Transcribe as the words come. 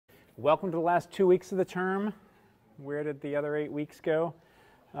Welcome to the last 2 weeks of the term. Where did the other 8 weeks go?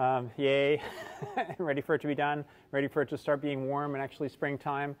 Yay. Ready for it to be done. Ready for it to start being warm and actually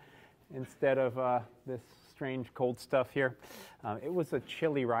springtime instead of this strange cold stuff here. It was a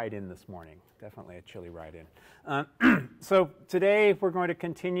chilly ride in this morning. Definitely a chilly ride in. So today we're going to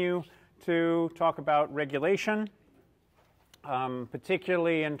continue to talk about regulation,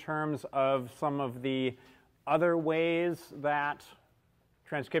 particularly in terms of some of the other ways that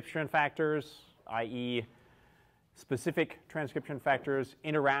transcription factors, i.e. specific transcription factors,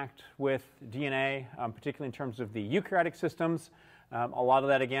 interact with DNA, particularly in terms of the eukaryotic systems. A lot of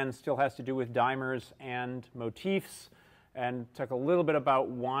that, again, still has to do with dimers and motifs, and talk a little bit about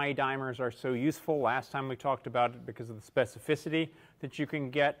why dimers are so useful. Last time we talked about it because of the specificity that you can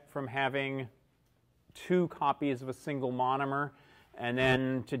get from having 2 copies of a single monomer. And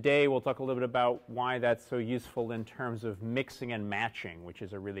then today we'll talk a little bit about why that's so useful in terms of mixing and matching, which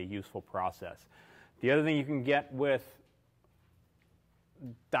is a really useful process. The other thing you can get with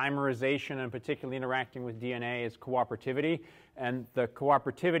dimerization and particularly interacting with DNA is cooperativity. And the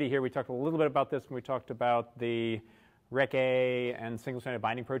cooperativity here, we talked a little bit about this when we talked about the REC-A and single-stranded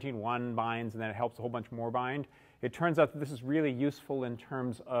binding protein. One binds and then it helps a whole bunch more bind. It turns out that this is really useful in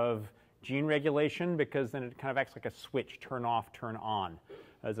terms of gene regulation because then it kind of acts like a switch, turn off, turn on,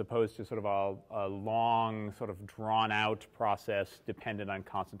 as opposed to sort of a long, sort of drawn out process dependent on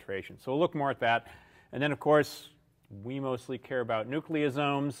concentration. So we'll look more at that. And then, of course, we mostly care about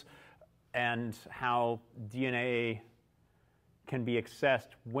nucleosomes and how DNA can be accessed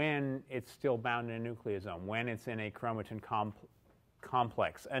when it's still bound in a nucleosome, when it's in a chromatin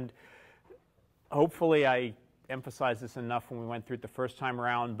complex. And hopefully I emphasized this enough when we went through it the first time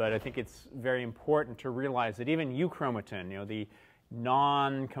around, but I think it's very important to realize that even euchromatin, the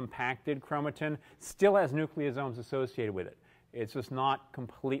non-compacted chromatin, still has nucleosomes associated with it. It's just not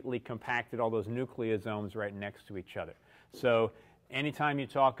completely compacted, all those nucleosomes right next to each other. So anytime you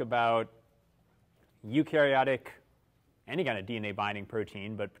talk about eukaryotic, any kind of DNA binding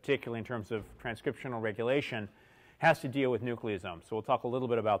protein, but particularly in terms of transcriptional regulation, has to deal with nucleosomes. So we'll talk a little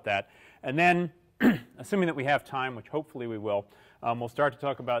bit about that. And then, assuming that we have time, which hopefully we will, we'll start to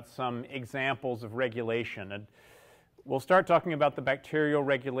talk about some examples of regulation. And we'll start talking about the bacterial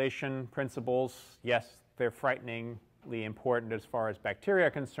regulation principles. Yes, they're frighteningly important as far as bacteria are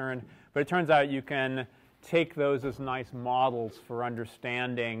concerned, but it turns out you can take those as nice models for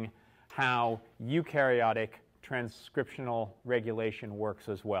understanding how eukaryotic transcriptional regulation works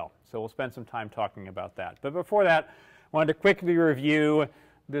as well. So we'll spend some time talking about that. But before that, I wanted to quickly review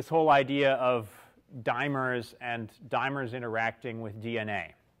this whole idea of dimers and dimers interacting with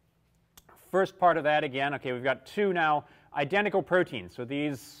DNA. First part of that, again, okay, we've got 2 now identical proteins. So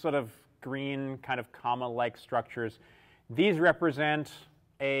these sort of green kind of comma-like structures, these represent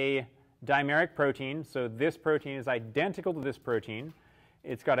a dimeric protein. So this protein is identical to this protein.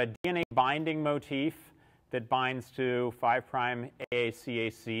 It's got a DNA binding motif that binds to 5'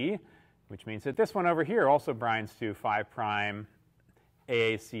 AACAC, which means that this one over here also binds to 5'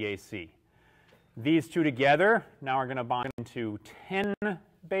 AACAC. These 2 together now are going to bind to 10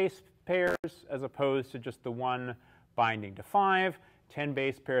 base pairs as opposed to just the 1 binding to 5. 10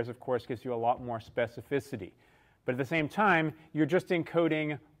 base pairs, of course, gives you a lot more specificity. But at the same time, you're just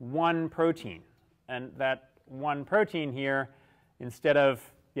encoding 1 protein. And that 1 protein here, instead of,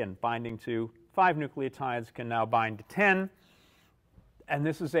 again, binding to 5 nucleotides, can now bind to 10. And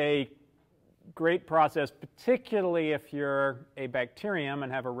this is a great process, particularly if you're a bacterium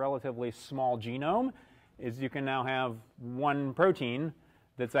and have a relatively small genome, is you can now have 1 protein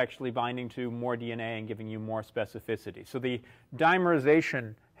that's actually binding to more DNA and giving you more specificity. So the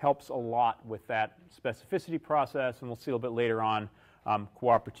dimerization helps a lot with that specificity process, and we'll see a little bit later on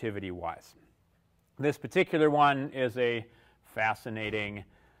cooperativity-wise. This particular one is a fascinating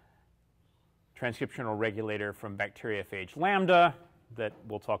transcriptional regulator from bacteriophage lambda that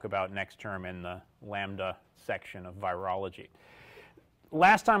we'll talk about next term in the lambda section of virology.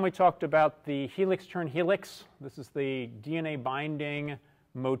 Last time we talked about the helix-turn helix. This is the DNA binding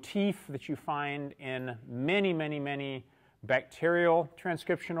motif that you find in many, many, many bacterial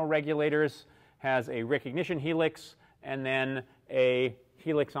transcriptional regulators. Has a recognition helix and then a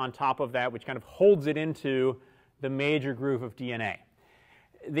helix on top of that, which kind of holds it into the major groove of DNA.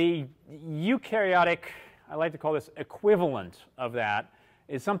 The eukaryotic, I like to call this equivalent of that,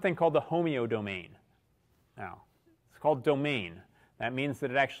 is something called the homeodomain. Now, it's called domain. That means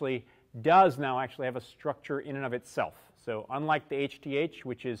that it actually does now actually have a structure in and of itself. So unlike the HTH,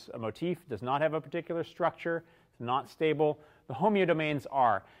 which is a motif, does not have a particular structure, it's not stable, the homeodomains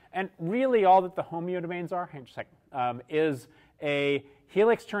are. And really all that the homeodomains are, hang on a second, is a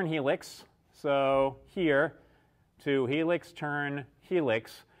helix turn helix, so here, to helix turn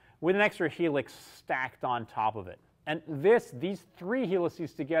helix, with an extra helix stacked on top of it. And these three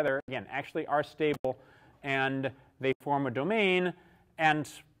helices together, again, actually are stable, and they form a domain. And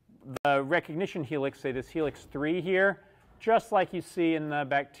the recognition helix, say this helix 3 here, just like you see in the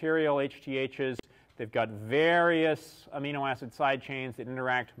bacterial HTHs, they've got various amino acid side chains that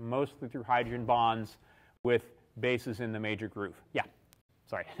interact mostly through hydrogen bonds with bases in the major groove. Yeah,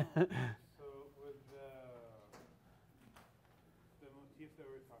 sorry. So with the motif that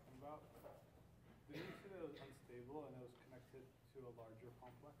we were talking about, did you say that it was unstable and it was connected to a larger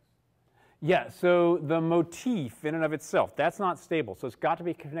complex? Yeah, so the motif in and of itself, that's not stable. So it's got to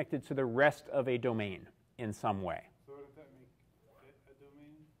be connected to the rest of a domain in some way. So wouldn't that make it a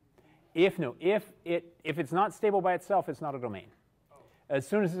domain? If it's not stable by itself, it's not a domain. Oh. As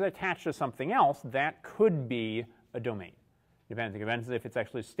soon as it's attached to something else, that could be a domain. Depends if it's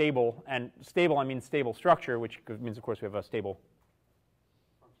actually stable. And stable, I mean stable structure, which means, of course, we have a stable.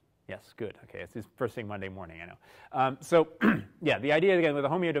 Yes, good. Okay, it's the first thing Monday morning, I know. So, yeah, the idea, again, with the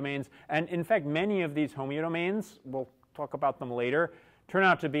homeodomains, and in fact, many of these homeodomains, we'll talk about them later, turn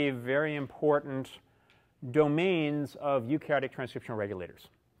out to be very important domains of eukaryotic transcriptional regulators.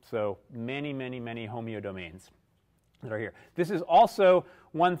 So many, many, many homeodomains that are here. This is also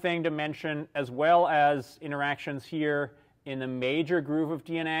one thing to mention, as well as interactions here in the major groove of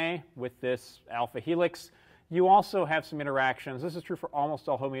DNA with this alpha helix. You also have some interactions, this is true for almost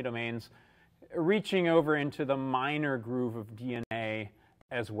all homeodomains, reaching over into the minor groove of DNA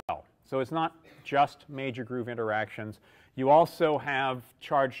as well. So it's not just major groove interactions. You also have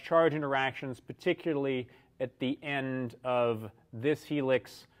charge-charge interactions, particularly at the end of this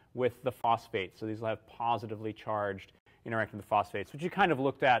helix with the phosphate. So these will have positively charged interacting with the phosphates, which you kind of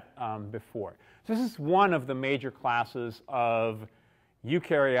looked at before. So this is one of the major classes of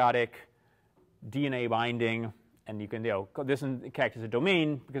eukaryotic DNA binding, and you can, this in fact is a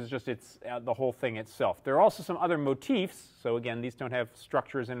domain because it's the whole thing itself. There are also some other motifs, so again, these don't have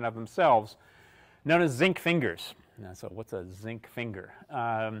structures in and of themselves, known as zinc fingers. Now, so what's a zinc finger? It's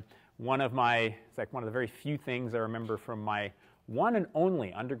like one of the very few things I remember from my one and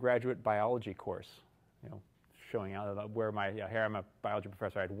only undergraduate biology course, showing out where here I'm a biology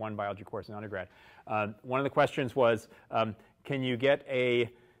professor, I had one biology course in undergrad. One of the questions was, can you get a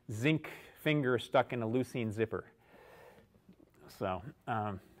zinc finger stuck in a leucine zipper? So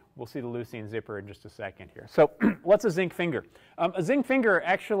we'll see the leucine zipper in just a second here. So what's a zinc finger? A zinc finger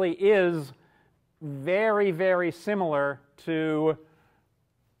actually is very, very similar to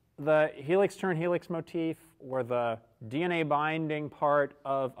the helix turn helix motif or the DNA binding part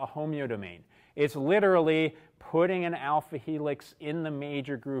of a homeodomain. It's literally putting an alpha helix in the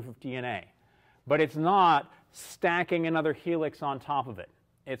major groove of DNA. But it's not stacking another helix on top of it.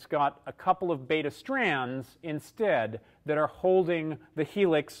 It's got a couple of beta strands instead that are holding the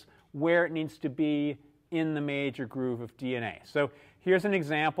helix where it needs to be in the major groove of DNA. So here's an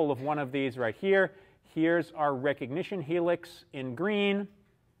example of one of these right here. Here's our recognition helix in green,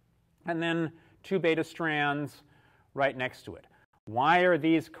 and then two beta strands right next to it. Why are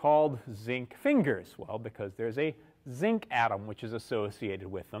these called zinc fingers? Well, because there's a zinc atom which is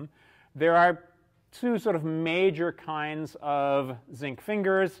associated with them. There are two sort of major kinds of zinc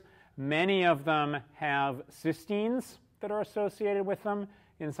fingers. Many of them have cysteines that are associated with them.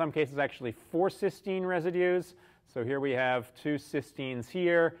 In some cases, actually 4 cysteine residues. So here we have 2 cysteines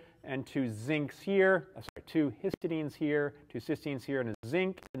here and 2 zincs here. Sorry, 2 histidines here, 2 cysteines here, and a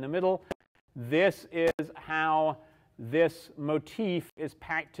zinc in the middle. This is how this motif is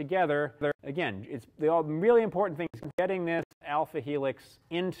packed together. Again, it's the really important thing is getting this alpha helix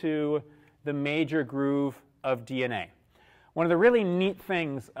into the major groove of DNA. One of the really neat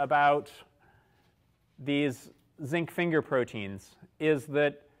things about these zinc finger proteins is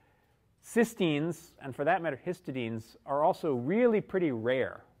that cysteines, and for that matter histidines, are also really pretty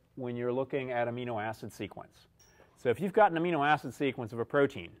rare when you're looking at amino acid sequence. So if you've got an amino acid sequence of a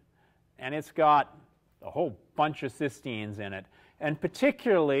protein, and it's got a whole bunch of cysteines in it, and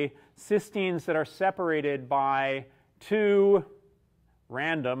particularly cysteines that are separated by 2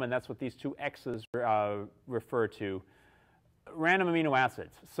 random, and that's what these 2 X's refer to, random amino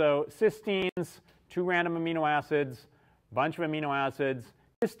acids. So cysteines, 2 random amino acids, bunch of amino acids,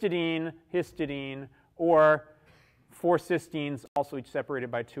 histidine, histidine, or 4 cysteines, also each separated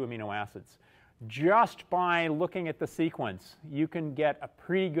by 2 amino acids. Just by looking at the sequence, you can get a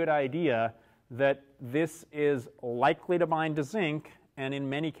pretty good idea that this is likely to bind to zinc, and in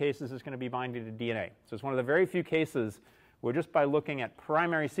many cases is going to be binding to DNA. So it's one of the very few cases where just by looking at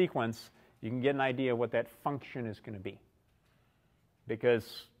primary sequence, you can get an idea what that function is going to be.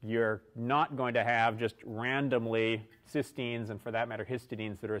 because you're not going to have just randomly cysteines and, for that matter,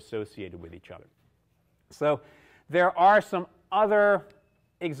 histidines that are associated with each other. So there are some other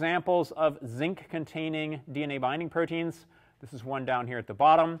examples of zinc-containing DNA binding proteins. This is one down here at the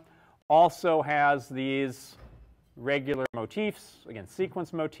bottom. Also has these regular motifs, again,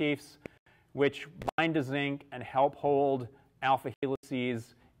 sequence motifs, which bind to zinc and help hold alpha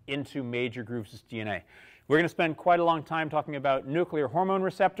helices into major grooves of DNA. We're going to spend quite a long time talking about nuclear hormone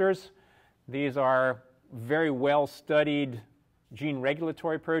receptors. These are very well-studied gene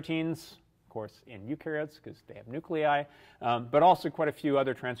regulatory proteins, of course, in eukaryotes because they have nuclei, but also quite a few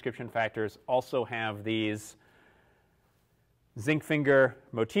other transcription factors also have these zinc finger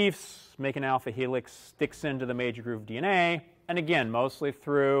motifs, make an alpha helix, sticks into the major groove of DNA, and again, mostly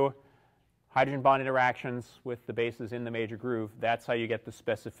through hydrogen bond interactions with the bases in the major groove. That's how you get the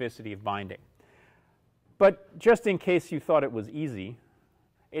specificity of binding. But just in case you thought it was easy,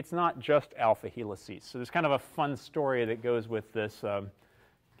 it's not just alpha helices. So there's kind of a fun story that goes with this.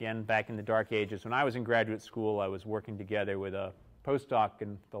 Again, back in the dark ages, when I was in graduate school, I was working together with a postdoc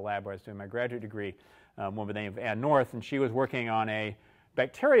in the lab where I was doing my graduate degree, one by the name of Ann North, and she was working on a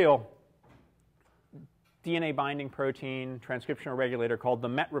bacterial DNA binding protein transcriptional regulator called the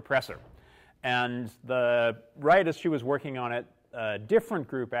MET repressor. And right as she was working on it, a different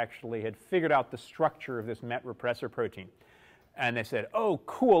group actually had figured out the structure of this MET repressor protein. And they said, oh,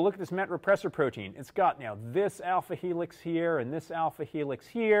 cool, look at this MET repressor protein. It's got now this alpha helix here and this alpha helix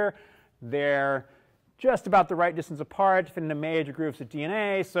here. They're just about the right distance apart to fit into major grooves of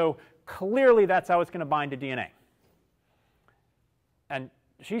DNA. So clearly that's how it's going to bind to DNA. And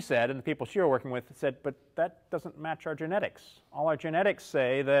she said, and the people she was working with said, but that doesn't match our genetics. All our genetics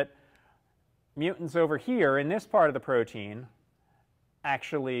say that mutants over here in this part of the protein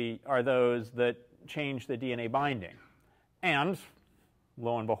actually are those that change the DNA binding. And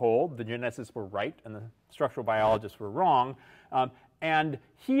lo and behold, the geneticists were right and the structural biologists were wrong. And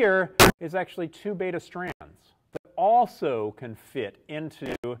here is actually 2 beta strands that also can fit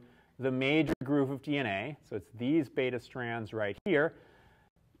into the major groove of DNA. So it's these beta strands right here.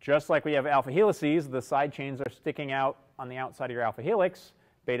 Just like we have alpha helices, the side chains are sticking out on the outside of your alpha helix.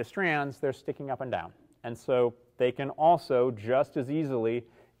 Beta strands, they're sticking up and down. And so they can also just as easily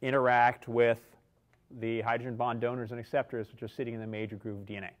interact with the hydrogen bond donors and acceptors, which are sitting in the major groove of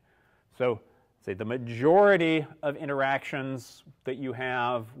DNA. So say the majority of interactions that you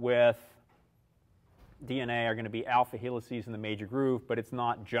have with DNA are going to be alpha helices in the major groove, but it's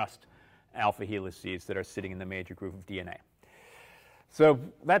not just alpha helices that are sitting in the major groove of DNA. So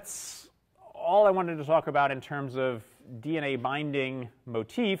that's all I wanted to talk about in terms of DNA binding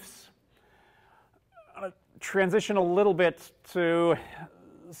motifs. I'm going to transition a little bit to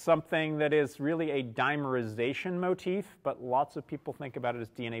something that is really a dimerization motif, but lots of people think about it as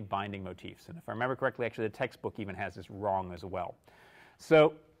DNA binding motifs. And if I remember correctly, actually the textbook even has this wrong as well.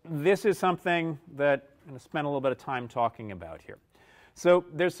 So this is something that I'm going to spend a little bit of time talking about here. So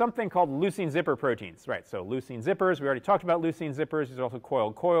there's something called leucine zipper proteins, right? So leucine zippers, we already talked about leucine zippers. These are also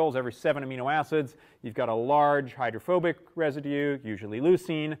coiled coils. Every 7 amino acids, you've got a large hydrophobic residue, usually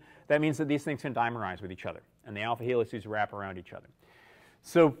leucine. That means that these things can dimerize with each other, and the alpha helices wrap around each other.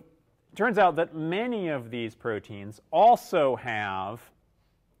 So it turns out that many of these proteins also have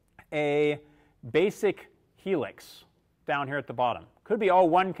a basic helix down here at the bottom. Could be all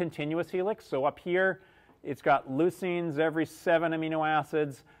one continuous helix. So up here, it's got leucines every 7 amino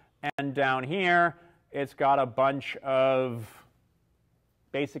acids, and down here, it's got a bunch of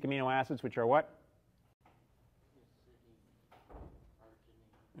basic amino acids, which are what?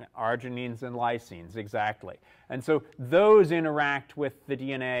 Arginines and lysines, exactly. And so those interact with the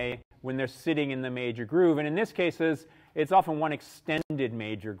DNA when they're sitting in the major groove. And in this case, it's often one extended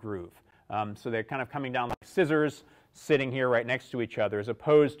major groove. So they're kind of coming down like scissors, sitting here right next to each other, as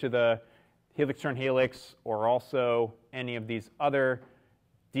opposed to the helix-turn helix, or also any of these other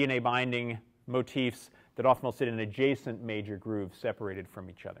DNA binding motifs that often will sit in adjacent major grooves separated from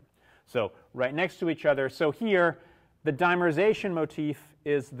each other. So right next to each other. So here, the dimerization motif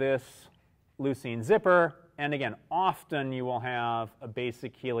is this leucine zipper. And again, often you will have a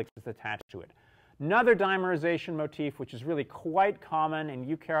basic helix that's attached to it. Another dimerization motif, which is really quite common in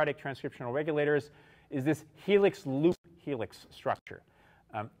eukaryotic transcriptional regulators, is this helix-loop helix structure.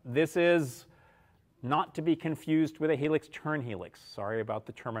 This is not to be confused with a helix-turn helix. Sorry about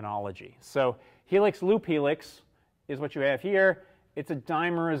the terminology. So helix-loop helix is what you have here. It's a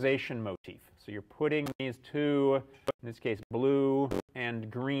dimerization motif. So you're putting these two, in this case blue and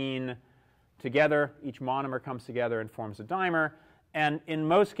green, together. Each monomer comes together and forms a dimer. And in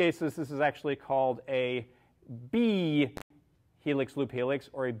most cases, this is actually called a B helix-loop helix,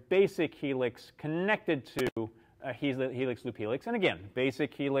 or a basic helix connected to a helix-loop helix. And again,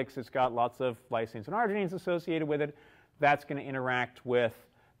 basic helix has got lots of lysines and arginines associated with it. That's going to interact with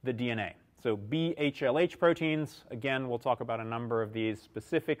the DNA. So BHLH proteins, again, we'll talk about a number of these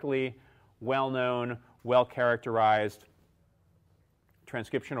specifically, well-known, well-characterized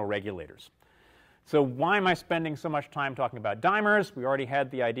transcriptional regulators. So why am I spending so much time talking about dimers? We already had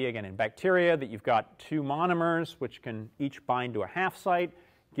the idea, again, in bacteria that you've got two monomers which can each bind to a half site,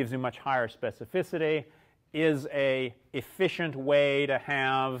 gives you much higher specificity, is an efficient way to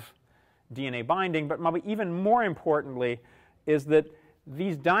have DNA binding, but maybe even more importantly is that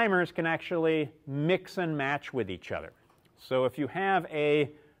these dimers can actually mix and match with each other. So if you have a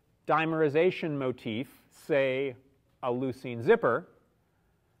dimerization motif, say a leucine zipper,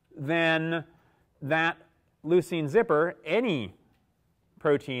 then that leucine zipper, any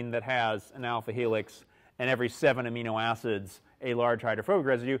protein that has an alpha helix and every 7 amino acids a large hydrophobic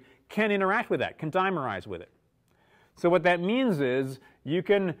residue, can interact with that, can dimerize with it. So what that means is you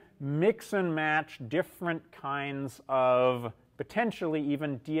can mix and match different kinds of potentially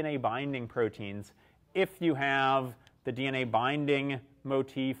even DNA binding proteins if you have the DNA binding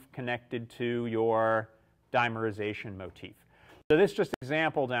motif connected to your dimerization motif. So this is just an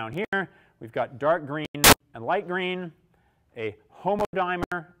example down here. We've got dark green and light green. A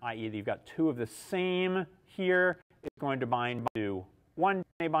homodimer, i.e. you've got two of the same here, is going to bind to one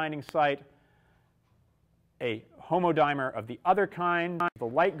DNA binding site. A homodimer of the other kind, the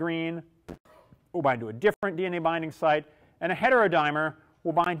light green, will bind to a different DNA binding site. And a heterodimer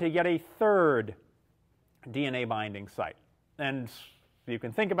will bind to yet a third DNA binding site. And you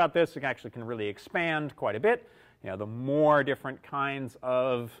can think about this, it actually can really expand quite a bit. You know, the more different kinds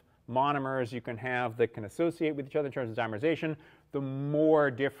of monomers you can have that can associate with each other in terms of dimerization, the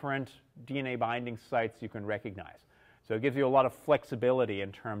more different DNA binding sites you can recognize. So it gives you a lot of flexibility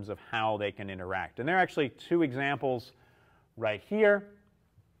in terms of how they can interact. And there are actually two examples right here.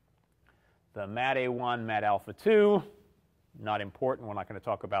 The MAD-A1, MAD-alpha-2, not important. We're not going to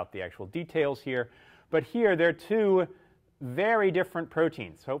talk about the actual details here. But here, there are two very different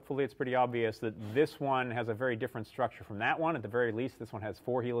proteins. Hopefully, it's pretty obvious that this one has a very different structure from that one. At the very least, this one has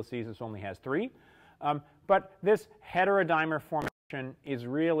 4 helices. This only has 3. But this heterodimer formation is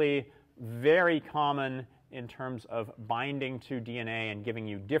really very common in terms of binding to DNA and giving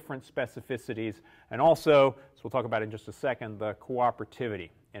you different specificities. And also, as we'll talk about in just a second, the cooperativity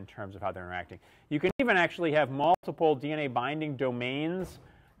in terms of how they're interacting. You can even actually have multiple DNA binding domains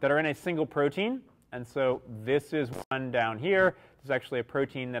that are in a single protein. And so this is one down here. This is actually a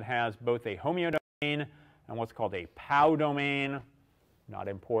protein that has both a homeodomain and what's called a POW domain. Not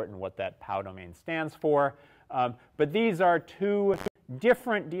important what that POW domain stands for. But these are two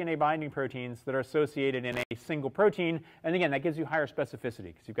different DNA binding proteins that are associated in a single protein. And again, that gives you higher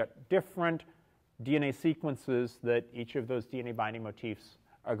specificity because you've got different DNA sequences that each of those DNA binding motifs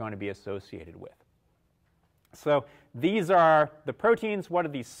are going to be associated with. So these are the proteins. What do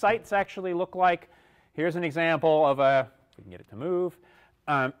these sites actually look like? Here's an example of a, if we can get it to move,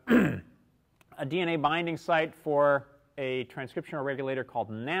 a DNA binding site for a transcriptional regulator called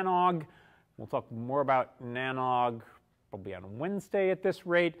NANOG. We'll talk more about NANOG probably on Wednesday at this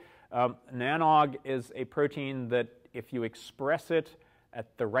rate. NANOG is a protein that if you express it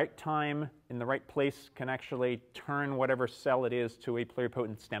at the right time in the right place can actually turn whatever cell it is to a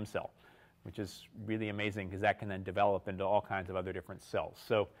pluripotent stem cell, which is really amazing because that can then develop into all kinds of other different cells.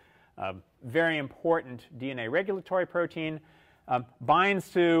 So very important DNA regulatory protein. Binds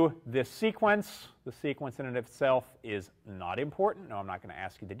to this sequence. The sequence in and of itself is not important. No, I'm not going to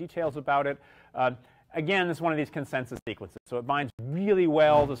ask you the details about it. Again, this is one of these consensus sequences. So it binds really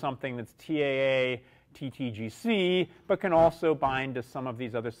well to something that's TAA, TTGC, but can also bind to some of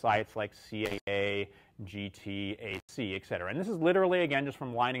these other sites like CAA, GT, AC, et cetera. And this is literally, again, just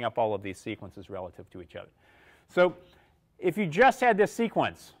from lining up all of these sequences relative to each other. So if you just had this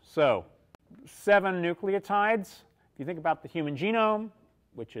sequence, so 7 nucleotides, if you think about the human genome,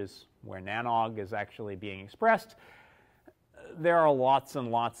 which is where NANOG is actually being expressed, there are lots and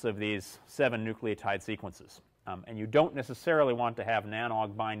lots of these 7 nucleotide sequences. And you don't necessarily want to have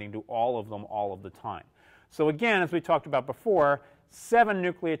NANOG binding to all of them all of the time. So again, as we talked about before, 7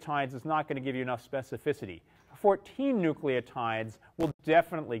 nucleotides is not going to give you enough specificity. 14 nucleotides will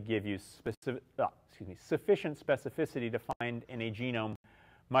definitely give you sufficient specificity to find in a genome,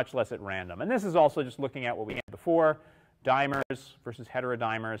 much less at random. And this is also just looking at what we had before, dimers versus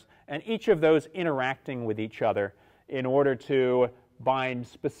heterodimers, and each of those interacting with each other in order to bind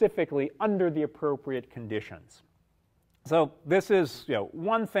specifically under the appropriate conditions. So this is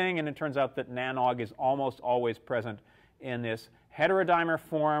one thing, and it turns out that NANOG is almost always present in this heterodimer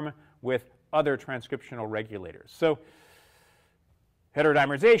form with other transcriptional regulators. So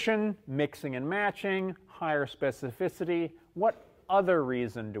heterodimerization, mixing and matching, higher specificity. What other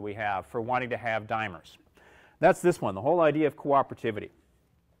reason do we have for wanting to have dimers? That's this one, the whole idea of cooperativity.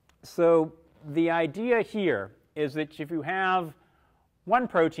 So the idea here is that if you have one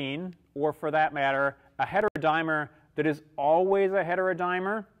protein, or for that matter, a heterodimer that is always a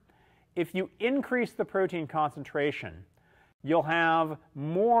heterodimer, if you increase the protein concentration, you'll have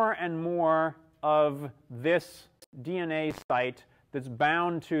more and more of this DNA site that's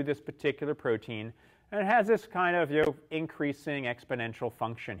bound to this particular protein, and it has this kind of increasing exponential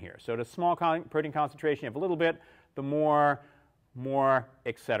function here. So at a small protein concentration, you have a little bit, the more,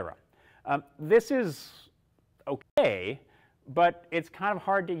 etc. This is okay, but it's kind of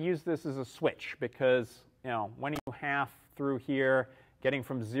hard to use this as a switch because when you half through here, getting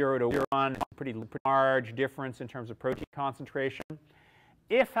from 0 to 1 is a pretty large difference in terms of protein concentration.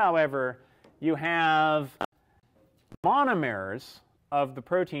 If, however, you have monomers of the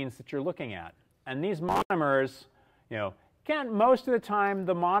proteins that you're looking at, and these monomers, most of the time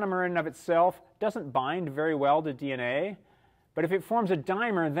the monomer in and of itself doesn't bind very well to DNA, but if it forms a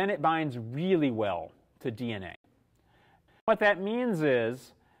dimer, then it binds really well to DNA. What that means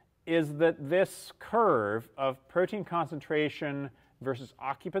is that this curve of protein concentration versus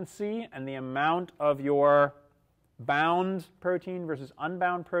occupancy and the amount of your bound protein versus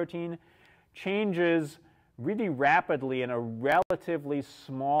unbound protein changes really rapidly in a relatively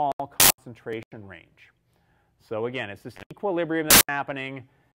small concentration range. So again, it's this equilibrium that's happening.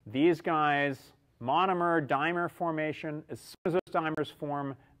 These guys, monomer, dimer formation, as soon as those dimers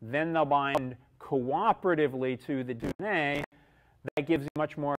form, then they'll bind cooperatively to the DNA. That gives you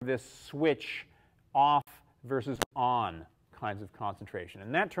much more of this switch off versus on kinds of concentration.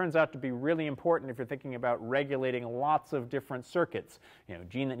 And that turns out to be really important if you're thinking about regulating lots of different circuits.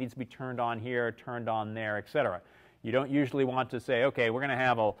 Gene that needs to be turned on here, turned on there, etc. You don't usually want to say, okay, we're going to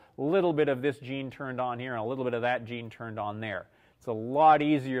have a little bit of this gene turned on here and a little bit of that gene turned on there. It's a lot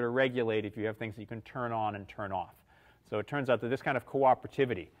easier to regulate if you have things that you can turn on and turn off. So it turns out that this kind of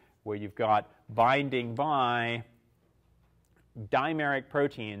cooperativity, where you've got binding by dimeric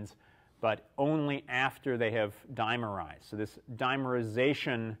proteins, but only after they have dimerized. So this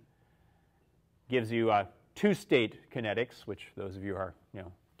dimerization gives you two-state kinetics, which those of you who are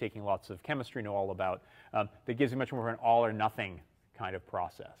taking lots of chemistry know all about. That gives you much more of an all-or-nothing kind of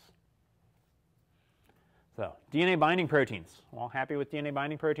process. So DNA binding proteins. All happy with DNA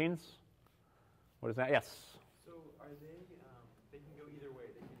binding proteins? What is that? Yes? So are they can go either way.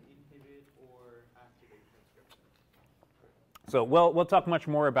 They can inhibit or activate transcription. So we'll talk much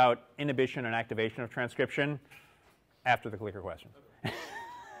more about inhibition and activation of transcription after the clicker question. Okay.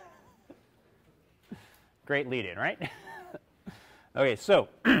 Great lead-in, right? Okay, so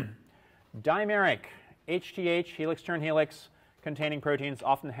dimeric HTH, helix turn helix, containing proteins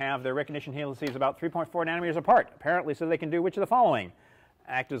often have their recognition helices about 3.4 nanometers apart, apparently so they can do which of the following?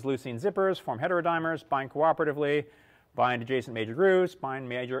 Act as leucine zippers, form heterodimers, bind cooperatively, bind adjacent major groups, bind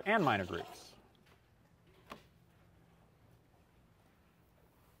major and minor groups.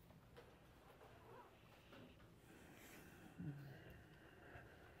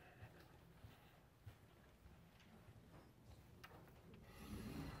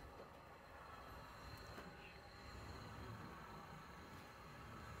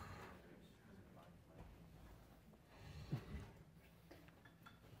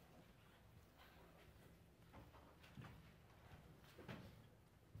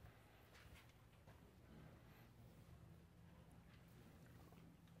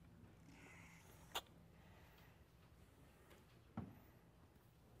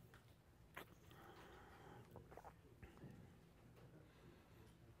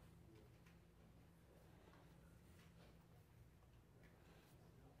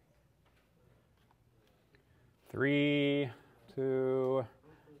 Three, two,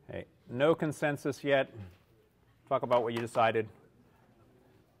 hey, no consensus yet. Talk about what you decided.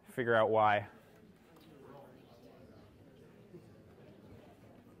 Figure out why.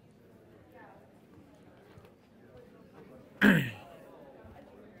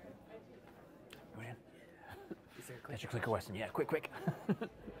 That's your clicker question. Yeah, quick.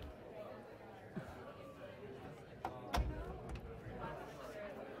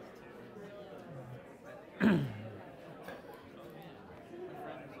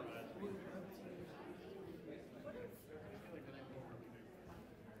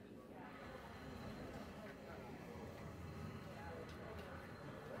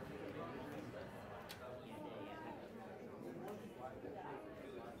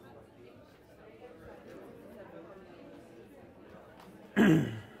 Hey.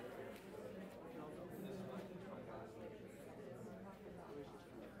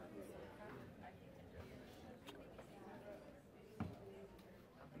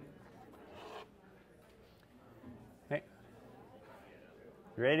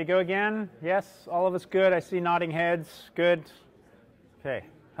 You ready to go again? Yes? All of us good? I see nodding heads. Good. Okay.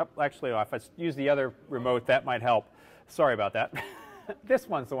 Actually, if I use the other remote, that might help. Sorry about that. This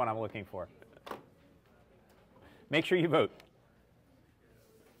one's the one I'm looking for. Make sure you vote.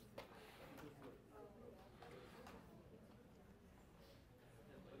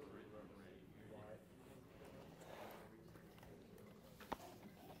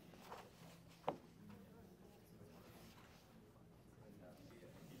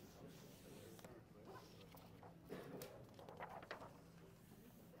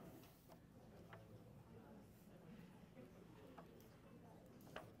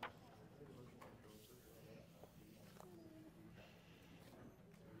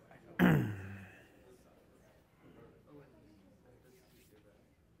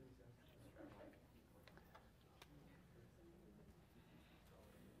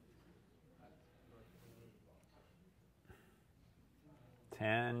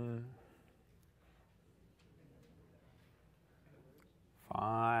 Ten,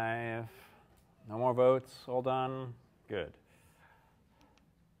 5, no more votes, all done, good.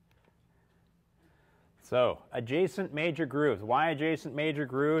 So, adjacent major grooves. Why adjacent major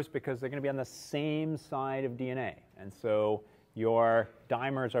grooves? Because they're going to be on the same side of DNA. And so your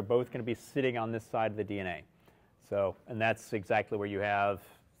dimers are both going to be sitting on this side of the DNA. So, and that's exactly where you have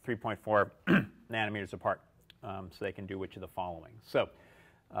 3.4 nanometers apart. So they can do which of the following. So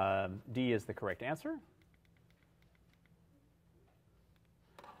D is the correct answer.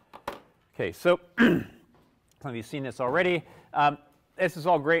 Okay, so some of you have seen this already. This is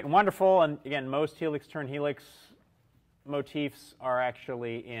all great and wonderful, and again, most helix turn helix motifs are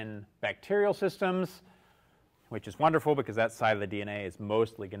actually in bacterial systems, which is wonderful because that side of the DNA is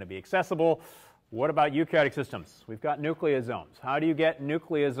mostly going to be accessible. What about eukaryotic systems? We've got nucleosomes. How do you get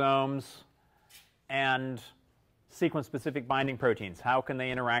nucleosomes and sequence-specific binding proteins? How can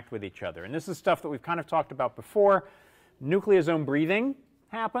they interact with each other? And this is stuff that we've kind of talked about before. Nucleosome breathing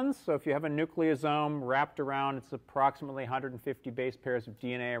happens. So if you have a nucleosome wrapped around, it's approximately 150 base pairs of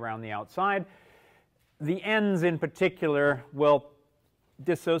DNA around the outside. The ends in particular will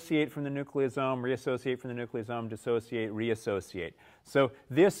dissociate from the nucleosome, reassociate from the nucleosome, dissociate, reassociate. So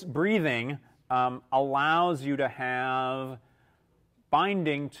this breathing allows you to have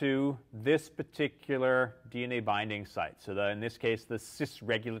binding to this particular DNA binding site. So in this case, the cis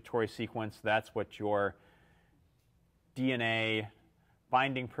regulatory sequence, that's what your DNA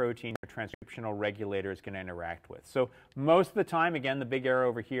binding protein or transcriptional regulator is going to interact with. So most of the time, again, the big arrow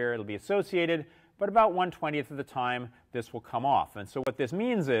over here, it'll be associated, but about 1/20th of the time, this will come off. And so what this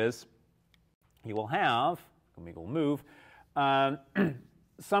means is you will have, we will move,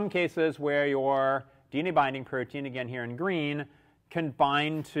 some cases where your DNA binding protein, again here in green, can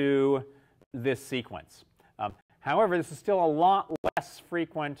bind to this sequence. However, this is still a lot less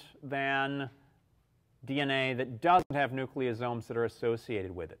frequent than DNA that doesn't have nucleosomes that are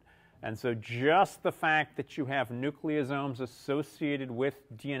associated with it. And so just the fact that you have nucleosomes associated with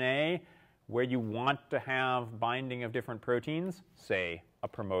DNA where you want to have binding of different proteins, say a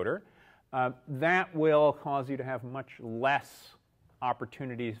promoter, that will cause you to have much less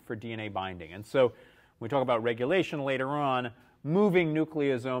opportunities for DNA binding. And so when we talk about regulation later on, moving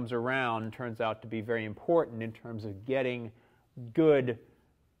nucleosomes around turns out to be very important in terms of getting good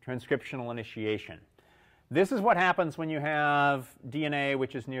transcriptional initiation. This is what happens when you have DNA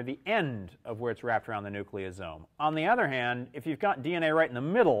which is near the end of where it's wrapped around the nucleosome. On the other hand, if you've got DNA right in the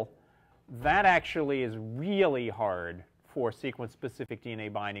middle, that actually is really hard for sequence-specific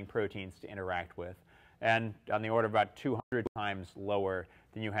DNA binding proteins to interact with, and on the order of about 200 times lower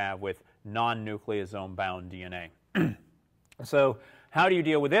than you have with non-nucleosome-bound DNA. So how do you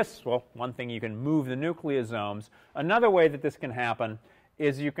deal with this? Well, one thing, you can move the nucleosomes. Another way that this can happen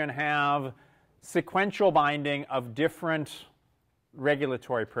is you can have sequential binding of different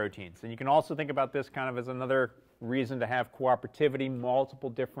regulatory proteins. And you can also think about this kind of as another reason to have cooperativity, multiple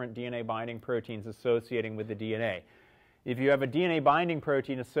different DNA binding proteins associating with the DNA. If you have a DNA binding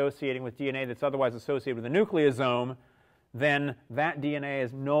protein associating with DNA that's otherwise associated with a nucleosome, then that DNA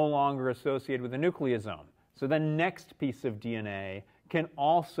is no longer associated with a nucleosome. So the next piece of DNA can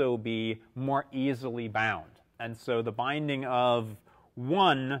also be more easily bound. And so the binding of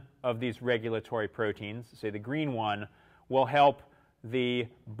one of these regulatory proteins, say the green one, will help the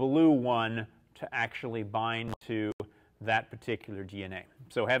blue one to actually bind to that particular DNA.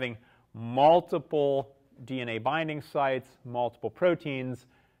 So having multiple DNA binding sites, multiple proteins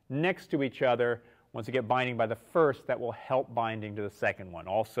next to each other. Once you get binding by the first, that will help binding to the second one.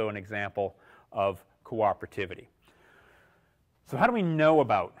 Also an example of cooperativity. So how do we know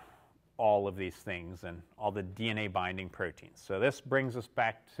about all of these things and all the DNA binding proteins? So this brings us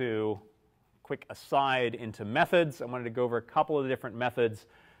back to a quick aside into methods. I wanted to go over a couple of different methods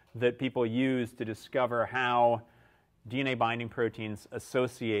that people use to discover how DNA binding proteins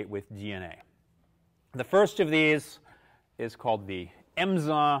associate with DNA. The first of these is called the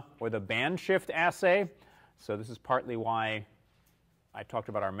EMSA, or the band shift assay. So this is partly why I talked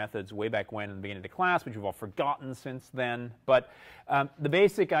about our methods way back when in the beginning of the class, which you've all forgotten since then. But the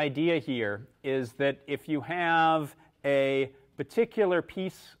basic idea here is that if you have a particular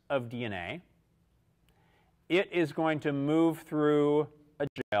piece of DNA, it is going to move through a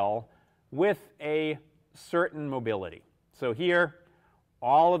gel with a certain mobility. So here,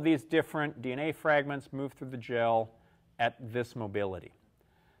 all of these different DNA fragments move through the gel at this mobility.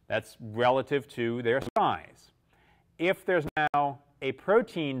 That's relative to their size. If there's now a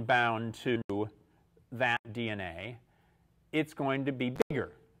protein bound to that DNA, it's going to be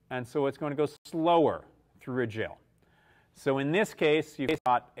bigger, and so it's going to go slower through a gel. So in this case, you've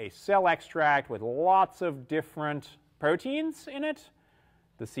got a cell extract with lots of different proteins in it.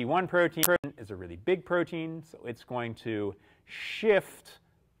 The C1 protein is a really big protein, so it's going to shift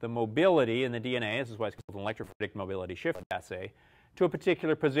the mobility in the DNA, this is why it's called an electrophoretic mobility shift assay, to a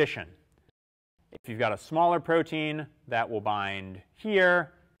particular position. If you've got a smaller protein, that will bind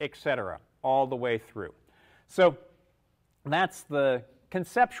here, etc., all the way through. So that's the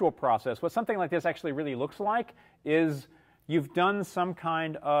conceptual process. What something like this actually really looks like is you've done some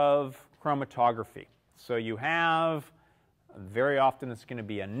kind of chromatography. So you have, very often it's going to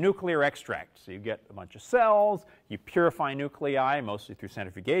be a nuclear extract. So you get a bunch of cells, you purify nuclei, mostly through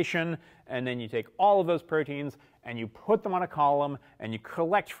centrifugation, and then you take all of those proteins and you put them on a column and you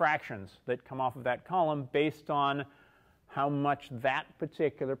collect fractions that come off of that column based on how much that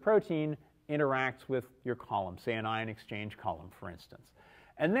particular protein interacts with your column, say an ion exchange column, for instance.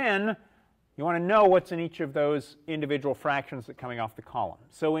 And then you want to know what's in each of those individual fractions that are coming off the column.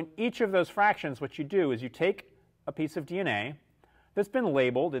 So in each of those fractions, what you do is you take a piece of DNA that's been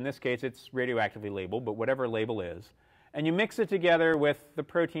labeled. In this case, it's radioactively labeled, but whatever label is, and you mix it together with the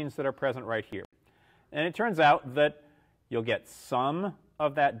proteins that are present right here. And it turns out that you'll get some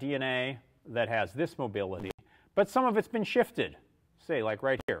of that DNA that has this mobility, but some of it's been shifted, say like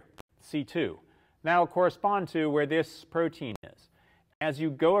right here, C2. That'll correspond to where this protein is. As you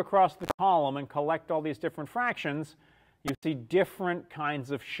go across the column and collect all these different fractions, you see different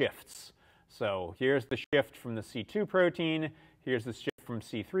kinds of shifts. So here's the shift from the C2 protein, here's the shift from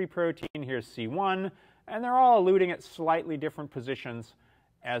C3 protein, here's C1, and they're all eluding at slightly different positions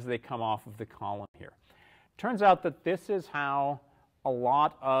as they come off of the column here. Turns out that this is how a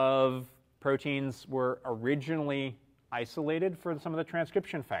lot of proteins were originally isolated for some of the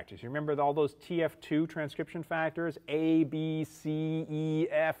transcription factors. You remember all those TF2 transcription factors, A, B, C, E,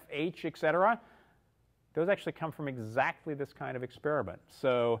 F, H, etc.? Those actually come from exactly this kind of experiment.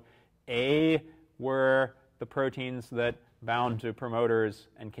 So A were the proteins that bound to promoters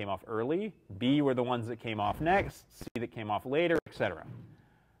and came off early. B were the ones that came off next. C that came off later, etc.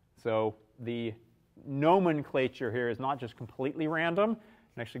 So the nomenclature here is not just completely random.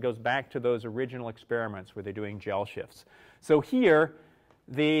 It actually goes back to those original experiments where they're doing gel shifts. So here,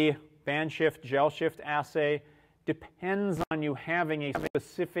 the band shift, gel shift assay depends on you having a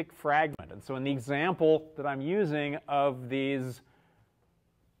specific fragment. And so in the example that I'm using of these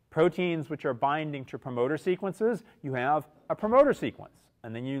proteins which are binding to promoter sequences, you have a promoter sequence.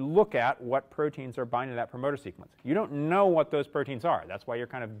 And then you look at what proteins are binding to that promoter sequence. You don't know what those proteins are. That's why you're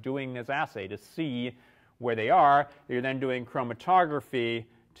kind of doing this assay to see where they are. You're then doing chromatography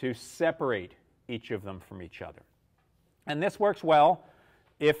to separate each of them from each other. And this works well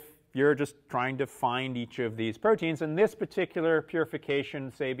if you're just trying to find each of these proteins. And this particular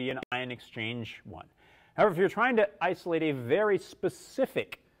purification, say, be an ion exchange one. However, if you're trying to isolate a very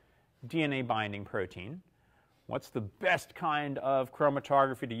specific DNA binding protein, what's the best kind of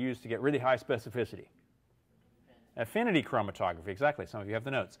chromatography to use to get really high specificity? Affinity chromatography, exactly. Some of you have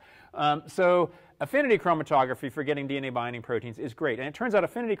the notes. So affinity chromatography for getting DNA binding proteins is great. And it turns out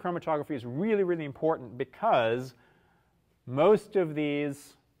affinity chromatography is really, really important because most of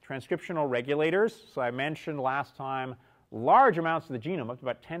these transcriptional regulators, so I mentioned last time, large amounts of the genome, up to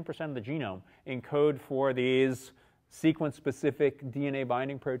about 10% of the genome, encode for these sequence-specific DNA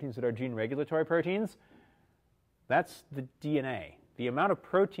binding proteins that are gene regulatory proteins. That's the DNA. The amount of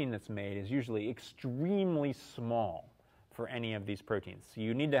protein that's made is usually extremely small. for any of these proteins. So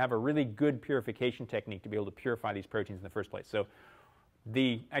you need to have a really good purification technique to be able to purify these proteins in the first place. So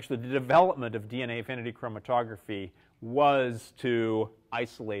actually the development of DNA affinity chromatography was to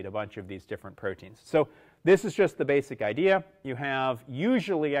isolate a bunch of these different proteins. So this is just the basic idea. You have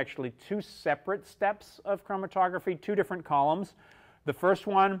usually actually two separate steps of chromatography, two different columns. The first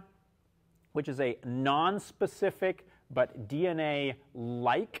one, which is a non-specific but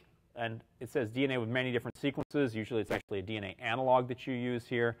DNA-like, and it says DNA with many different sequences. Usually it's actually a DNA analog that you use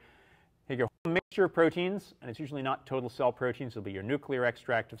here. You go a mixture of proteins, and it's usually not total cell proteins. It'll be your nuclear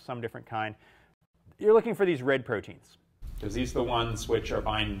extract of some different kind. You're looking for these red proteins, because these are the ones which are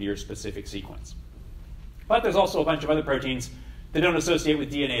binding to your specific sequence. But there's also a bunch of other proteins that don't associate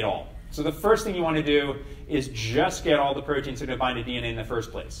with DNA at all. So the first thing you want to do is just get all the proteins that are bind to DNA in the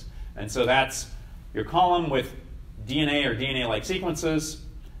first place. And so that's your column with DNA or DNA-like sequences.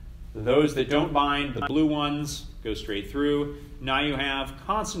 Those that don't bind, the blue ones, go straight through. Now you have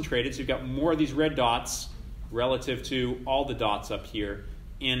concentrated, so you've got more of these red dots relative to all the dots up here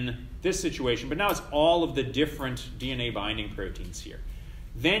in this situation. But now it's all of the different DNA binding proteins here.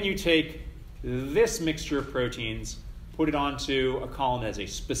 Then you take this mixture of proteins, put it onto a column that has a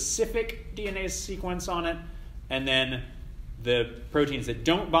specific DNA sequence on it, and then the proteins that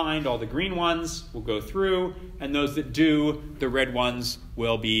don't bind, all the green ones, will go through, and those that do, the red ones,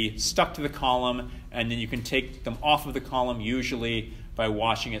 will be stuck to the column, and then you can take them off of the column, usually by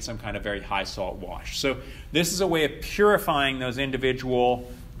washing it some kind of very high salt wash. So this is a way of purifying those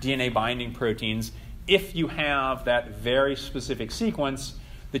individual DNA binding proteins if you have that very specific sequence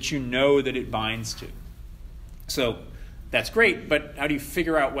that you know that it binds to. So that's great, but how do you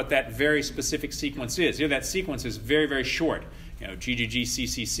figure out what that very specific sequence is? Here, that sequence is very, very short.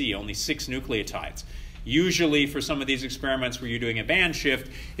 GGG-CCC, only 6 nucleotides. Usually, for some of these experiments where you're doing a band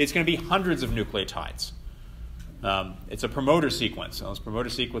shift, it's going to be hundreds of nucleotides. It's a promoter sequence. Those promoter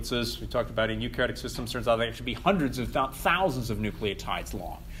sequences we talked about in eukaryotic systems, turns out they actually be hundreds, if not thousands, of nucleotides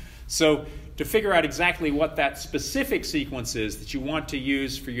long. So to figure out exactly what that specific sequence is that you want to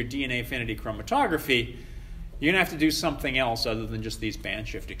use for your DNA affinity chromatography, you're going to have to do something else other than just these band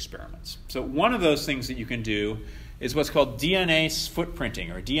shift experiments. So one of those things that you can do is what's called DNA footprinting,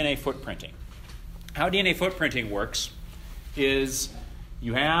 or DNA footprinting. How DNA footprinting works is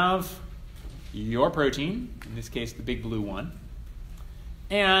you have your protein, in this case the big blue one,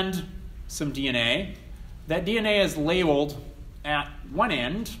 and some DNA. That DNA is labeled at one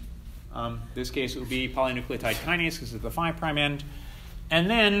end. In this case it would be polynucleotide kinase because it's the 5' end. And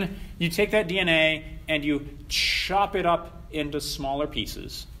then you take that DNA and you chop it up into smaller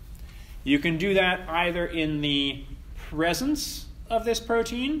pieces. You can do that either in the presence of this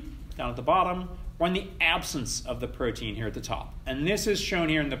protein, down at the bottom, or in the absence of the protein here at the top. And this is shown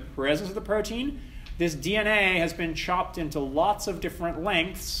here in the presence of the protein. This DNA has been chopped into lots of different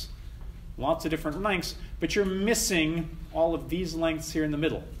lengths, but you're missing all of these lengths here in the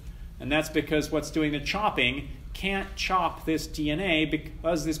middle. And that's because what's doing the chopping can't chop this DNA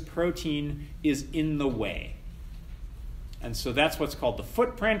because this protein is in the way. And so that's what's called the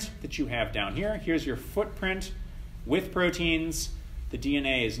footprint that you have down here. Here's your footprint with proteins. The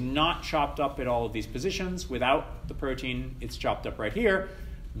DNA is not chopped up at all of these positions. Without the protein, it's chopped up right here.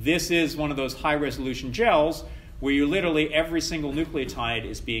 This is one of those high-resolution gels where you literally every single nucleotide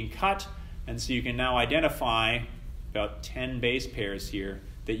is being cut, and so you can now identify about 10 base pairs here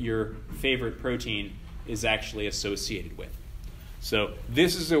that your favorite protein is actually associated with. So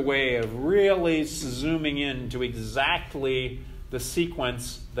this is a way of really zooming in to exactly the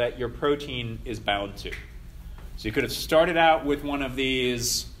sequence that your protein is bound to. So you could have started out with one of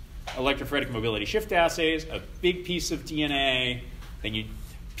these electrophoretic mobility shift assays, a big piece of DNA, then you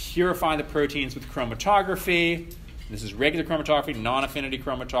purify the proteins with chromatography. This is regular chromatography, non-affinity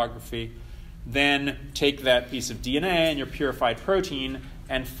chromatography. Then take that piece of DNA and your purified protein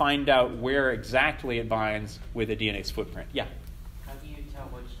and find out where exactly it binds with a DNA's footprint. Yeah? How do you tell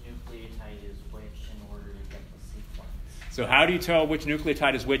which nucleotide is which in order to get the sequence? So how do you tell which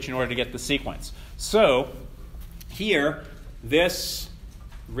nucleotide is which in order to get the sequence? So here, this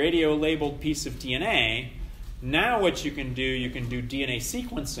radio-labeled piece of DNA, now what you can do DNA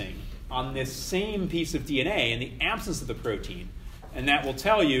sequencing on this same piece of DNA in the absence of the protein. And that will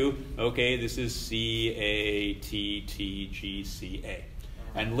tell you, okay, this is CATTGCA.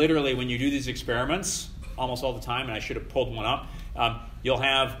 And literally, when you do these experiments, almost all the time, and I should have pulled one up, you'll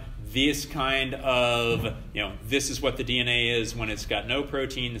have this kind of, this is what the DNA is when it's got no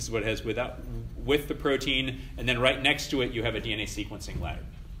protein, this is what it has with the protein, and then right next to it, you have a DNA sequencing ladder.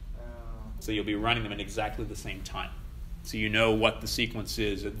 So you'll be running them at exactly the same time. So you know what the sequence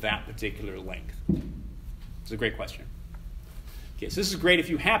is at that particular length. It's a great question. Okay, so this is great if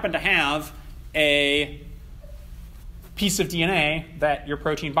you happen to have a piece of DNA that your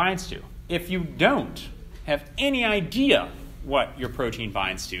protein binds to. If you don't have any idea what your protein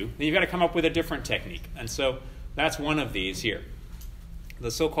binds to, then you've got to come up with a different technique. And so that's one of these here. The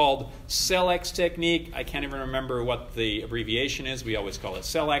so-called CellX technique, I can't even remember what the abbreviation is. We always call it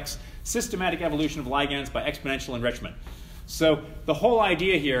CellX, systematic evolution of ligands by exponential enrichment. So the whole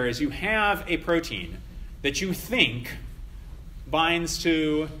idea here is you have a protein that you think binds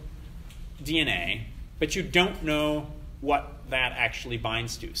to DNA, but you don't know what that actually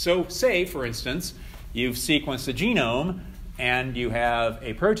binds to. So say, for instance, you've sequenced a genome and you have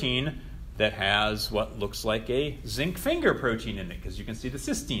a protein that has what looks like a zinc finger protein in it, because you can see the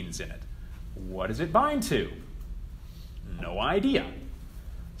cysteines in it. What does it bind to? No idea.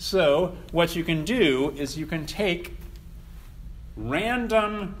 So what you can do is you can take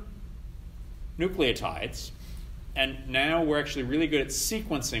random nucleotides, and now we're actually really good at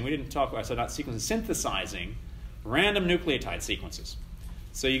sequencing. We didn't talk about, so not sequencing, synthesizing random nucleotide sequences.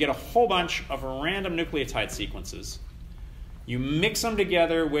 So you get a whole bunch of random nucleotide sequences. You mix them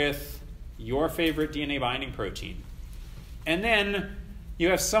together with your favorite DNA binding protein. And then you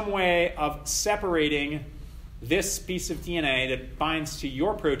have some way of separating this piece of DNA that binds to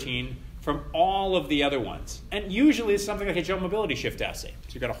your protein from all of the other ones. And usually it's something like a gel mobility shift assay.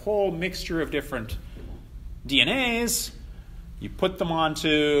 So you've got a whole mixture of different DNAs. You put them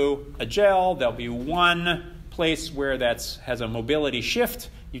onto a gel. There'll be one place where that has a mobility shift.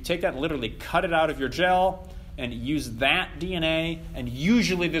 You take that and literally cut it out of your gel and use that DNA, and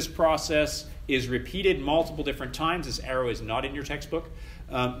usually this process is repeated multiple different times. This arrow is not in your textbook,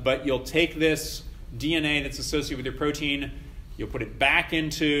 but you'll take this DNA that's associated with your protein, you'll put it back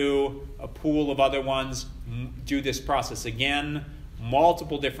into a pool of other ones, do this process again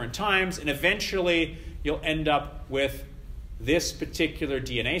multiple different times, and eventually you'll end up with this particular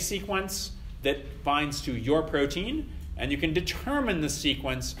DNA sequence that binds to your protein, and you can determine the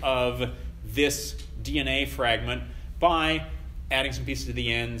sequence of this DNA fragment by adding some pieces to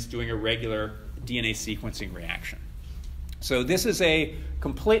the ends, doing a regular DNA sequencing reaction. So this is a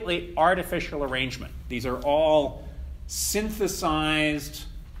completely artificial arrangement. These are all synthesized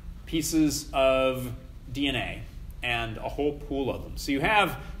pieces of DNA and a whole pool of them. So you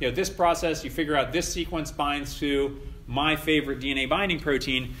have this process, you figure out this sequence binds to my favorite DNA binding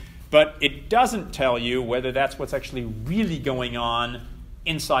protein, but it doesn't tell you whether that's what's actually really going on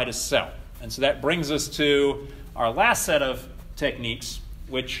inside a cell. And so that brings us to our last set of techniques,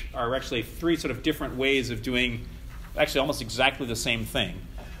 which are actually three sort of different ways of doing actually almost exactly the same thing,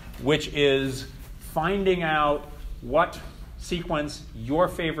 which is finding out what sequence your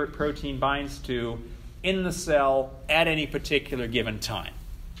favorite protein binds to in the cell at any particular given time.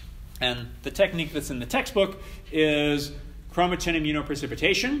 And the technique that's in the textbook is chromatin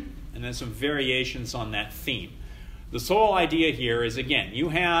immunoprecipitation, and then some variations on that theme. The sole idea here is, again, you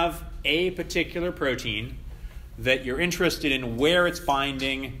have a particular protein that you're interested in where it's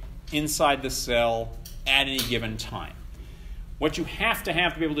binding inside the cell at any given time. What you have to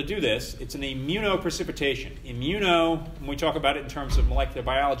be able to do this, it's an immunoprecipitation. Immuno, when we talk about it in terms of molecular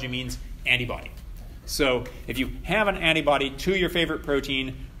biology, means antibody. So if you have an antibody to your favorite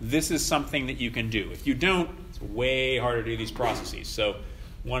protein, this is something that you can do. If you don't, it's way harder to do these processes. So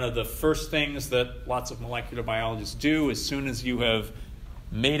one of the first things that lots of molecular biologists do, as soon as you have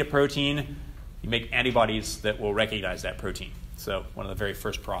made a protein, you make antibodies that will recognize that protein. So one of the very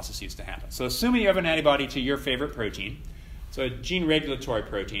first processes to happen. So assuming you have an antibody to your favorite protein, so a gene regulatory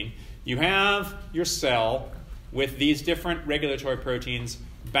protein, you have your cell with these different regulatory proteins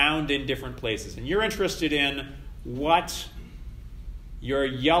bound in different places. And you're interested in what your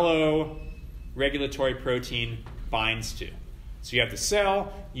yellow regulatory protein binds to. So you have the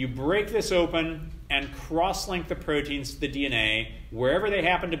cell, you break this open and cross-link the proteins to the DNA wherever they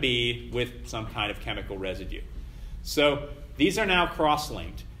happen to be with some kind of chemical residue. So these are now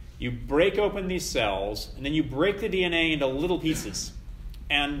cross-linked. You break open these cells, and then you break the DNA into little pieces.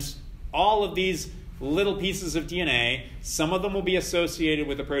 And all of these little pieces of DNA, some of them will be associated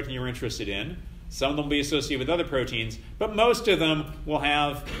with the protein you're interested in, some of them will be associated with other proteins, but most of them will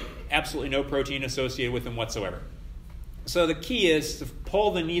have absolutely no protein associated with them whatsoever. So the key is to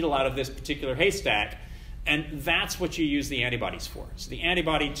pull the needle out of this particular haystack, and that's what you use the antibodies for. So the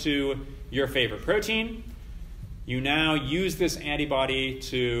antibody to your favorite protein, you now use this antibody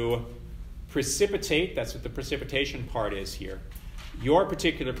to precipitate, that's what the precipitation part is here, your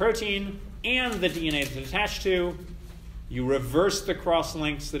particular protein and the DNA that's attached to. You reverse the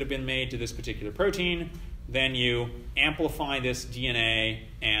cross-links that have been made to this particular protein, then you amplify this DNA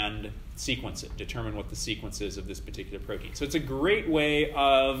and sequence it, determine what the sequence is of this particular protein. So it's a great way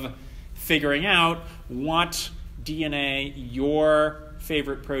of figuring out what DNA your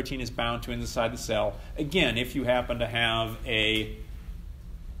favorite protein is bound to inside the cell. Again, if you happen to have a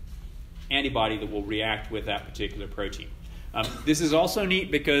antibody that will react with that particular protein. This is also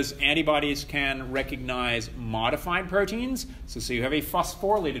neat because antibodies can recognize modified proteins. So you have a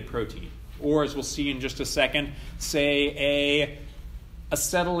phosphorylated protein, or as we'll see in just a second, say a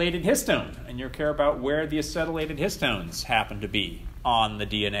acetylated histone, and you care about where the acetylated histones happen to be on the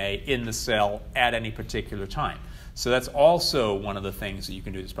DNA in the cell at any particular time. So that's also one of the things that you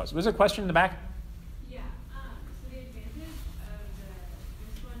can do in this process. Was there a question in the back? Yeah. So the advantage of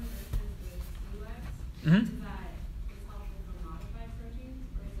this one versus the UX is that it's helpful for modified proteins,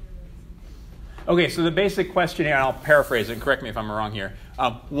 or is there really something? Okay, so the basic question here, and I'll paraphrase it, and correct me if I'm wrong here.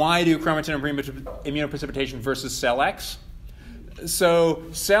 Why do chromatin immunoprecipitation versus CellX? So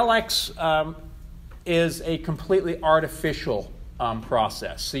CellX is a completely artificial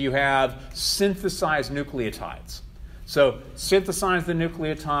process. So you have synthesized nucleotides. So synthesize the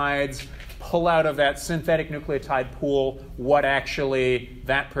nucleotides, pull out of that synthetic nucleotide pool what actually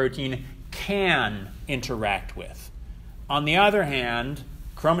that protein can interact with. On the other hand,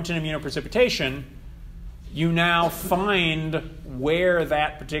 chromatin immunoprecipitation, you now find where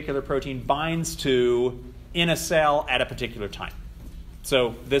that particular protein binds to in a cell at a particular time.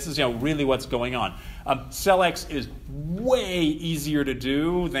 So this is really what's going on. CellX is way easier to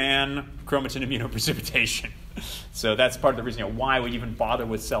do than chromatin immunoprecipitation. So that's part of the reason why we even bother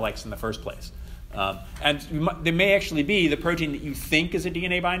with CellX in the first place. And there may actually be the protein that you think is a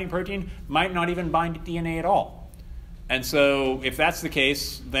DNA binding protein might not even bind to DNA at all. And so if that's the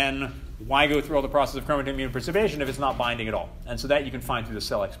case, then why go through all the process of chromatin immunoprecipitation if it's not binding at all? And so that you can find through the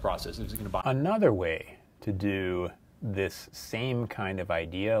CellX process. If it's going to bind. Another way to do this same kind of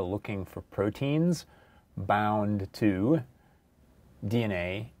idea, looking for proteins bound to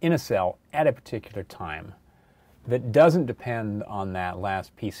DNA in a cell at a particular time that doesn't depend on that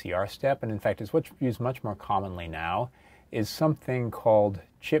last PCR step, and in fact is what's used much more commonly now, is something called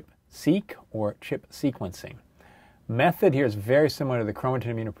ChIP-seq or ChIP sequencing. Method here is very similar to the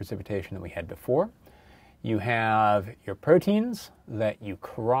chromatin immunoprecipitation that we had before. You have your proteins that you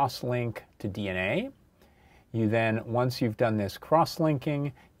cross-link to DNA. You then, once you've done this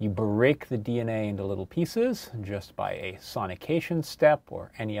cross-linking, you break the DNA into little pieces just by a sonication step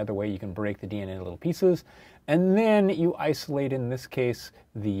or any other way you can break the DNA into little pieces. And then you isolate, in this case,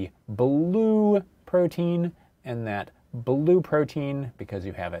 the blue protein, and that blue protein, because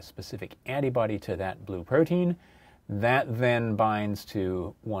you have a specific antibody to that blue protein, that then binds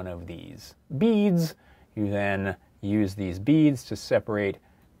to one of these beads. You then use these beads to separate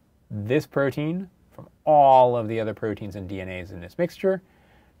this protein from all of the other proteins and DNAs in this mixture.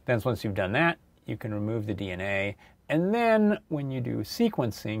 Then once you've done that, you can remove the DNA. And then when you do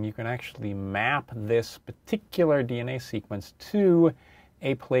sequencing, you can actually map this particular DNA sequence to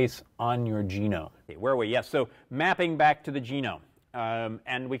a place on your genome. Where are we? Yes, so mapping back to the genome.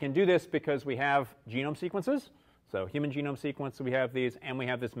 And we can do this because we have genome sequences. So human genome sequence, we have these, and we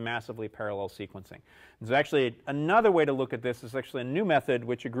have this massively parallel sequencing. And so actually another way to look at this is actually a new method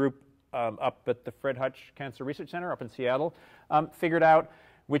which a group up at the Fred Hutch Cancer Research Center up in Seattle figured out,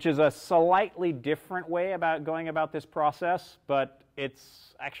 which is a slightly different way about going about this process, but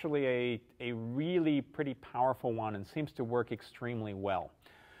it's actually a really pretty powerful one and seems to work extremely well.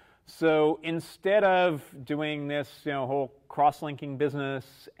 So instead of doing this whole cross-linking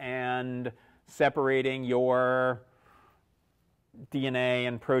business and separating your DNA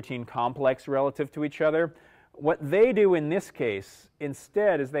and protein complex relative to each other, what they do in this case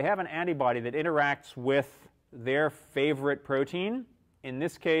instead is they have an antibody that interacts with their favorite protein. In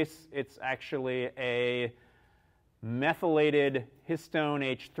this case, it's actually a methylated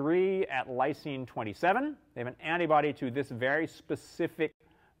histone H3 at lysine 27. They have an antibody to this very specific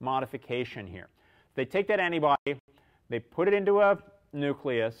modification here. They take that antibody, they put it into a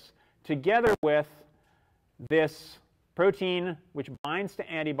nucleus together with this protein which binds to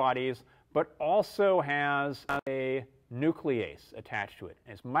antibodies but also has a nuclease attached to it.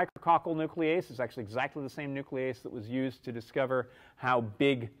 And it's micrococcal nuclease. It's actually exactly the same nuclease that was used to discover how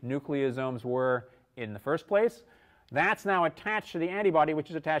big nucleosomes were in the first place. That's now attached to the antibody, which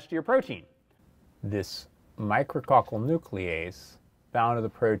is attached to your protein. This micrococcal nuclease bound to the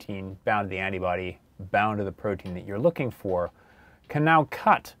protein, bound to the antibody, bound to the protein that you're looking for, can now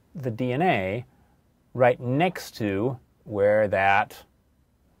cut the DNA right next to where that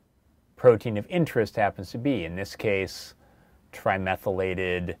protein of interest happens to be. In this case,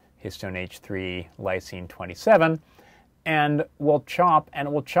 trimethylated histone H3 lysine 27. and we'll chop, and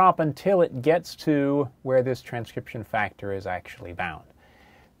it will chop until it gets to where this transcription factor is actually bound.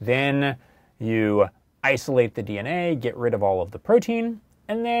 Then you isolate the DNA, get rid of all of the protein,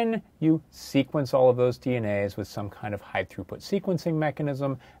 and then you sequence all of those DNAs with some kind of high throughput sequencing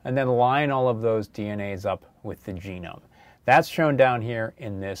mechanism, and then line all of those DNAs up with the genome. That's shown down here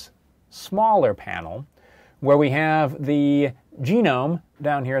in this smaller panel, where we have the genome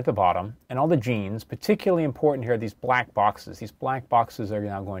down here at the bottom, and all the genes. Particularly important here are these black boxes. These black boxes are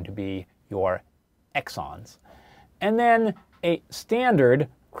now going to be your exons. And then a standard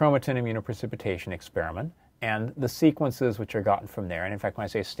chromatin immunoprecipitation experiment, and the sequences which are gotten from there. And in fact, when I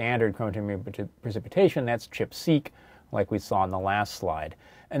say standard chromatin immunoprecipitation, that's ChIP-seq, like we saw in the last slide.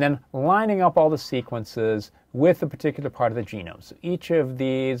 And then lining up all the sequences with a particular part of the genome. So each of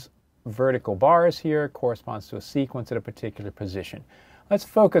these vertical bars here corresponds to a sequence at a particular position. Let's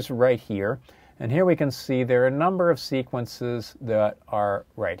focus right here. And here we can see there are a number of sequences that are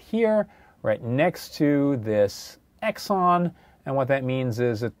right here, right next to this exon. And what that means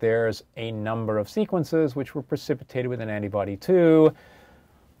is that there's a number of sequences which were precipitated with an antibody to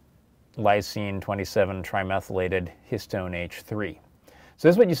lysine 27 trimethylated histone H3. So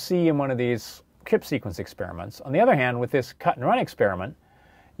this is what you see in one of these ChIP sequence experiments. On the other hand, with this cut and run experiment,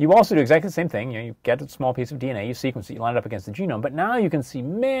 you also do exactly the same thing. You get a small piece of DNA, you sequence it, you line it up against the genome, but now you can see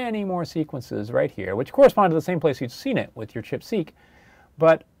many more sequences right here, which correspond to the same place you'd seen it with your ChIP-seq,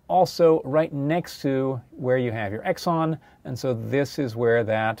 but also right next to where you have your exon. And so this is where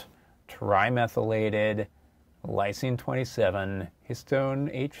that trimethylated lysine 27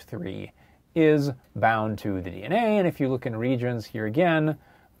 histone H3 is bound to the DNA. And if you look in regions here again,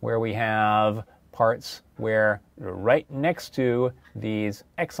 where we have parts where right next to these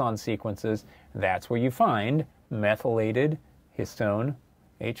exon sequences, that's where you find methylated histone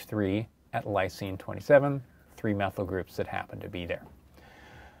H3 at lysine 27, 3 methyl groups that happen to be there.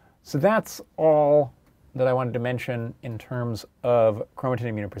 So that's all that I wanted to mention in terms of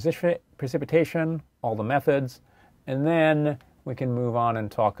chromatin immunoprecipitation, all the methods, and then we can move on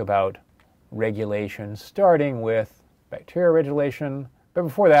and talk about regulation, starting with bacterial regulation. But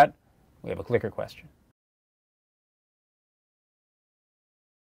before that, we have a clicker question.